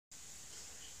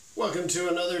Welcome to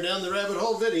another Down the Rabbit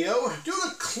Hole video. Doing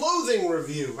a clothing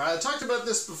review. I talked about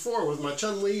this before with my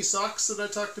Chun-Li socks that I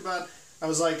talked about. I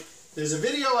was like, there's a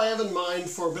video I have in mind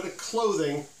for a bit of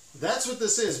clothing. That's what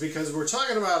this is, because we're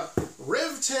talking about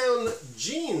Revtown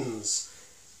jeans.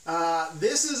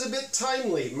 This is a bit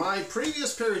timely. My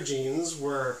previous pair of jeans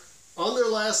were on their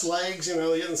last legs, you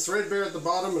know, getting threadbare at the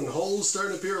bottom and holes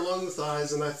starting to appear along the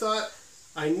thighs, and I thought,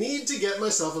 I need to get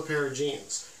myself a pair of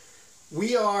jeans.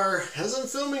 We are, as I'm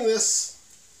filming this,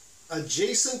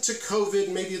 adjacent to COVID.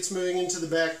 Maybe it's moving into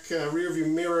the back rear view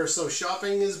mirror, so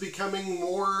shopping is becoming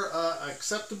more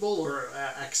acceptable or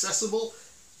accessible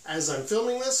as I'm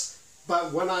filming this.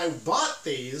 But when I bought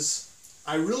these,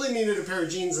 I really needed a pair of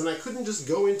jeans, and I couldn't just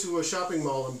go into a shopping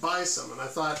mall and buy some. And I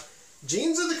thought,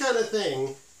 jeans are the kind of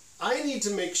thing I need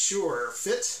to make sure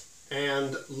fit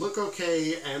and look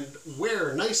okay and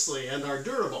wear nicely and are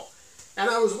durable. And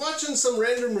I was watching some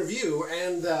random review,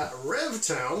 and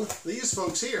Revtown, these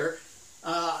folks here,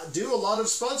 do a lot of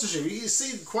sponsorship. You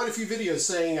see quite a few videos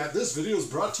saying, this video is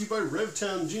brought to you by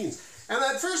Revtown jeans. And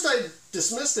at first I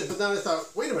dismissed it, but then I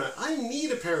thought, wait a minute, I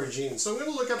need a pair of jeans. So I'm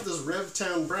going to look up this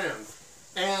Revtown brand.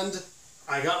 And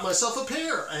I got myself a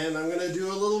pair, and I'm going to do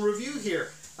a little review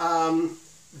here. Why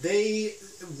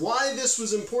this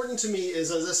was important to me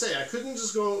is, as I say, I couldn't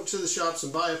just go to the shops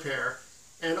and buy a pair.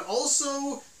 And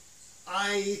also,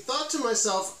 I thought to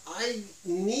myself, I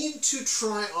need to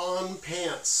try on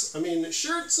pants. I mean,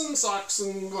 shirts and socks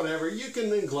and whatever,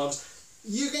 and gloves,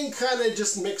 you can kind of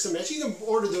just mix and match. You can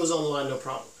order those online, no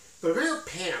problem. But a pair of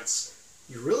pants,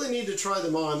 you really need to try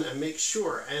them on and make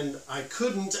sure. And I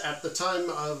couldn't at the time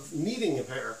of needing a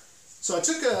pair. So I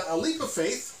took a leap of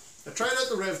faith. I tried out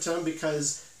the Revtown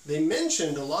because they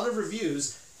mentioned a lot of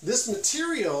reviews. This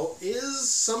material is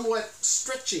somewhat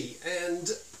stretchy,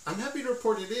 and I'm happy to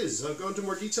report it is. I'll go into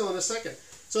more detail in a second.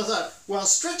 So I thought, well,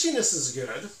 stretchiness is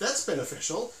good. That's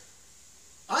beneficial.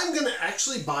 I'm going to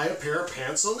actually buy a pair of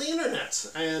pants on the internet.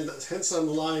 And hence I'm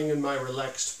lying in my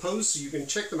relaxed pose, so you can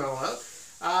check them all out.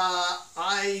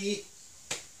 I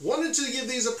wanted to give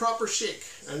these a proper shake.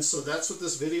 And so that's what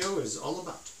this video is all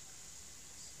about.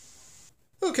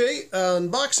 Okay,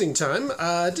 unboxing time.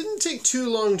 Didn't take too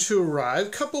long to arrive.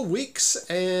 Couple weeks,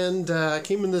 and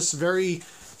came in this very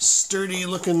sturdy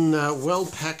looking,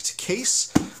 well-packed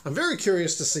case. I'm very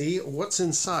curious to see what's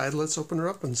inside. Let's open her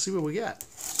up and see what we got.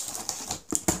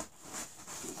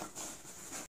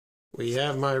 We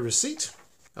have my receipt,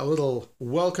 a little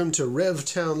welcome to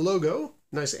Revtown logo,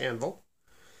 nice anvil,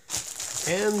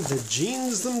 and the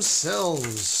jeans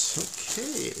themselves.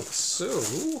 Okay, so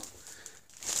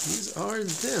these are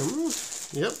them.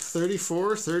 Yep,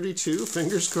 34, 32,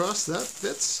 fingers crossed that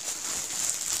fits.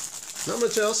 Not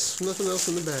much else, nothing else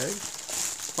in the bag.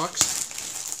 Box.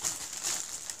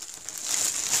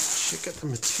 Check out the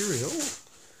material.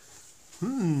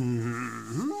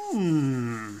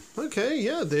 Okay,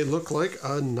 yeah, they look like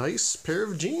a nice pair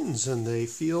of jeans, and they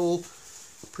feel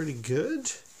pretty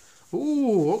good.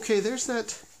 Ooh, okay, there's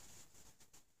that.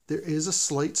 There is a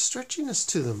slight stretchiness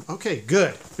to them. Okay,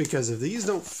 good, because if these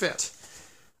don't fit,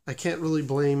 I can't really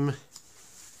blame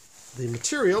the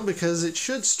material, because it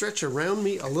should stretch around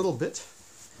me a little bit.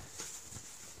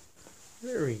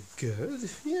 Very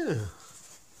good. Yeah.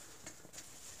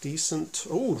 Decent.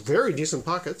 Oh, very decent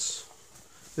pockets.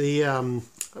 The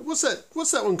what's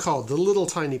that one called? The little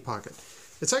tiny pocket.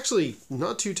 It's actually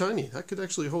not too tiny. That could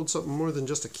actually hold something more than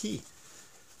just a key.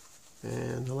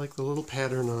 And I like the little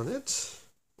pattern on it.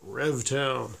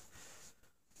 Revtown.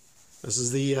 This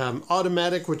is the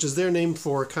automatic, which is their name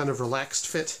for kind of relaxed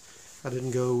fit. I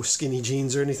didn't go skinny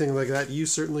jeans or anything like that. You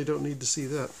certainly don't need to see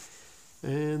that.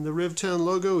 And the Revtown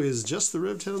logo is just the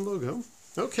Revtown logo.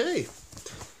 Okay.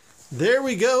 There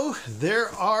we go.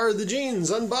 There are the jeans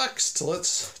unboxed.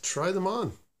 Let's try them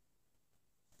on.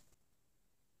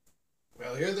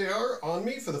 Well, here they are on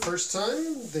me for the first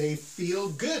time. They feel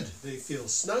good. They feel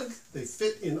snug. They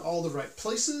fit in all the right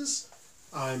places.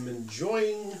 I'm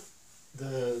enjoying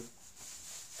the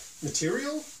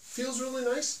material. Feels really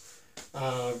nice.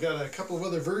 I've got a couple of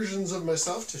other versions of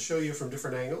myself to show you from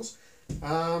different angles.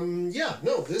 Yeah,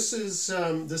 no, this is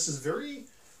very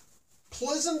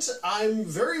pleasant. I'm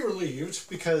very relieved,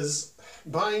 because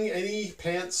buying any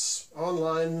pants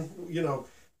online, you know,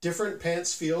 different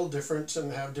pants feel different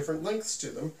and have different lengths to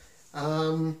them.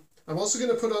 I'm also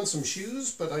going to put on some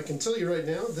shoes, but I can tell you right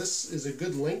now, this is a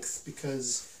good length,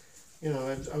 because, you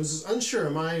know, I was unsure,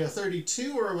 am I a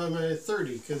 32 or am I a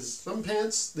 30? Because some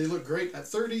pants, they look great at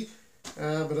 30.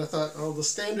 But I thought, oh, the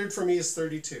standard for me is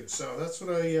 32, so that's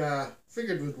what I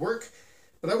figured would work.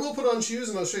 But I will put on shoes,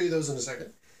 and I'll show you those in a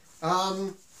second.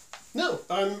 No,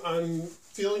 I'm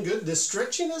feeling good. The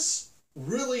stretchiness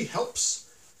really helps.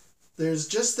 There's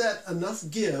just that enough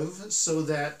give so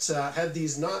that had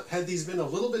these been a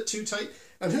little bit too tight,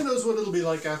 and who knows what it'll be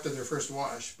like after their first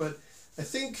wash, but I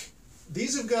think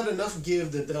these have got enough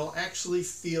give that they'll actually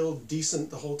feel decent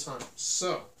the whole time.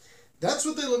 So that's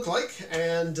what they look like,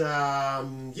 and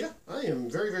yeah, I am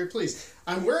very, very pleased.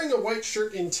 I'm wearing a white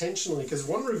shirt intentionally because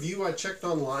one review I checked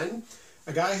online,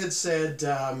 a guy had said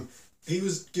he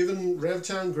was giving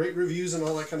Revtown great reviews and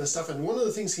all that kind of stuff, and one of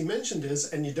the things he mentioned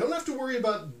is, and you don't have to worry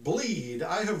about bleed.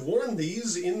 I have worn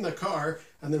these in the car,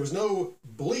 and there was no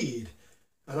bleed.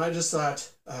 And I just thought,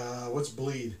 what's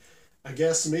bleed? I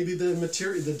guess maybe the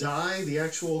material, the dye, the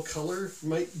actual color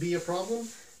might be a problem.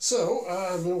 So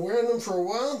I've been wearing them for a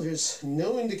while. There's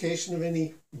no indication of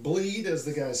any bleed, as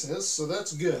the guy says, so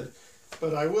that's good.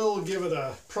 But I will give it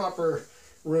a proper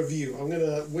review. I'm going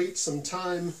to wait some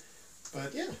time.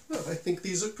 But yeah, no, I think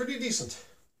these look pretty decent.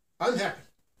 I'm happy.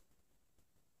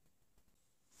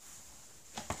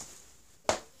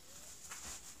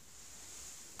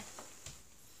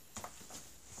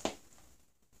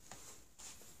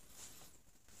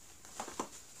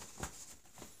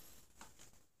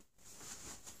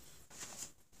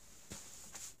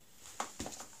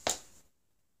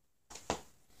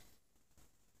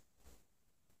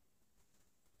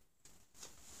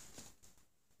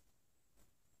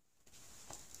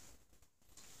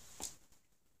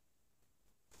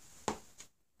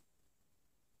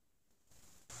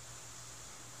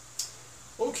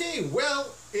 Okay, well,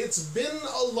 it's been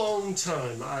a long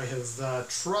time. I have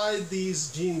tried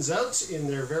these jeans out in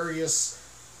their various,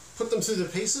 put them through the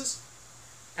paces,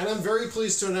 and I'm very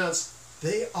pleased to announce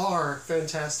they are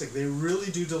fantastic. They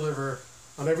really do deliver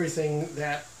on everything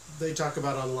that they talk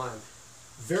about online.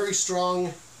 Very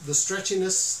strong, the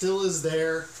stretchiness still is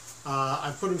there.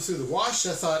 I put them through the wash.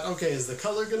 I thought, okay, is the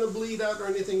color going to bleed out or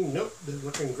anything? Nope, they're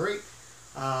looking great.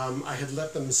 I had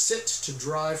let them sit to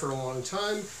dry for a long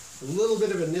time. A little bit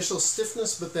of initial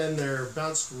stiffness, but then they're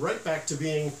bounced right back to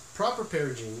being proper pair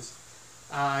of jeans.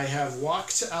 I have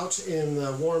walked out in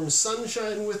the warm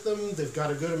sunshine with them. They've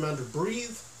got a good amount of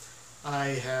breathe. I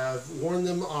have worn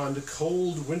them on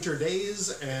cold winter days,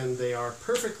 and they are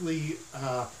perfectly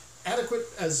adequate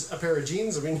as a pair of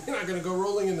jeans. I mean, you're not going to go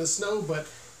rolling in the snow, but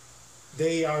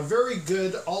they are very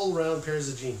good all-around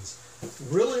pairs of jeans.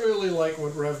 Really, really like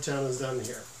what Revtown has done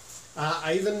here.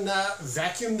 I even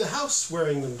vacuumed the house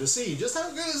wearing them to see just how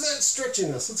good is that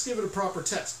stretchiness. Let's give it a proper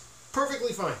test.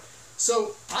 Perfectly fine.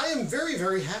 So I am very,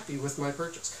 very happy with my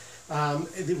purchase.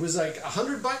 It was like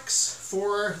 $100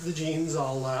 for the jeans.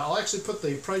 I'll actually put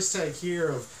the price tag here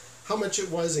of how much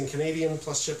it was in Canadian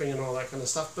plus shipping and all that kind of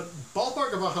stuff. But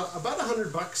ballpark of about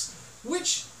 $100,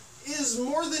 which is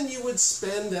more than you would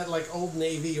spend at like Old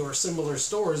Navy or similar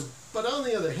stores. But on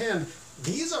the other hand,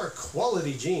 these are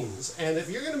quality jeans, and if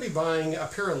you're going to be buying a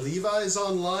pair of Levi's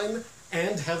online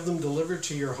and have them delivered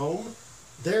to your home,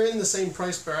 they're in the same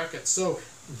price bracket. So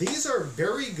these are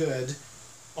very good,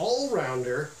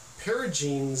 all-rounder pair of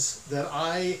jeans that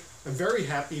I am very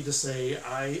happy to say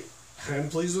I am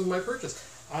pleased with my purchase.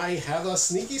 I have a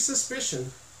sneaky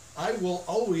suspicion I will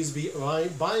always be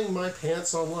buying my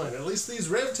pants online, at least these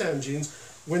Revtown jeans.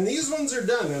 When these ones are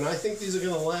done, and I think these are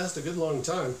going to last a good long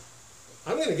time,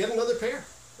 I'm going to get another pair,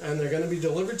 and they're going to be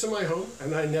delivered to my home,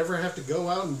 and I never have to go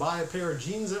out and buy a pair of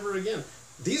jeans ever again.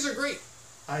 These are great.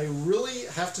 I really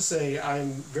have to say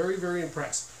I'm very, very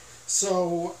impressed.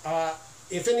 So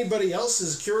if anybody else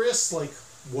is curious, like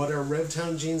what are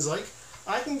Revtown jeans like,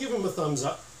 I can give them a thumbs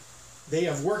up. They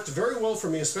have worked very well for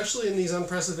me, especially in these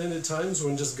unprecedented times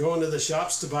when just going to the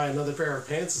shops to buy another pair of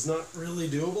pants is not really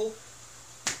doable.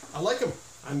 I like them.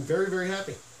 I'm very, very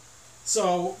happy.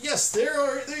 So, yes,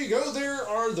 there you go. There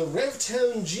are the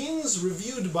Revtown jeans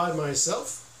reviewed by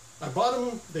myself. I bought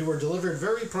them. They were delivered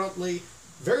very promptly.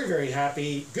 Very, very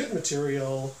happy. Good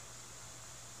material.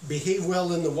 Behave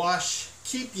well in the wash.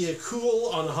 Keep you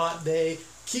cool on a hot day.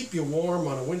 Keep you warm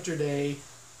on a winter day.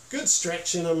 Good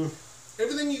stretch in them.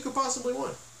 Everything you could possibly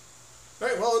want. All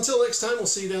right, well, until next time, we'll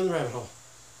see you down the rabbit hole.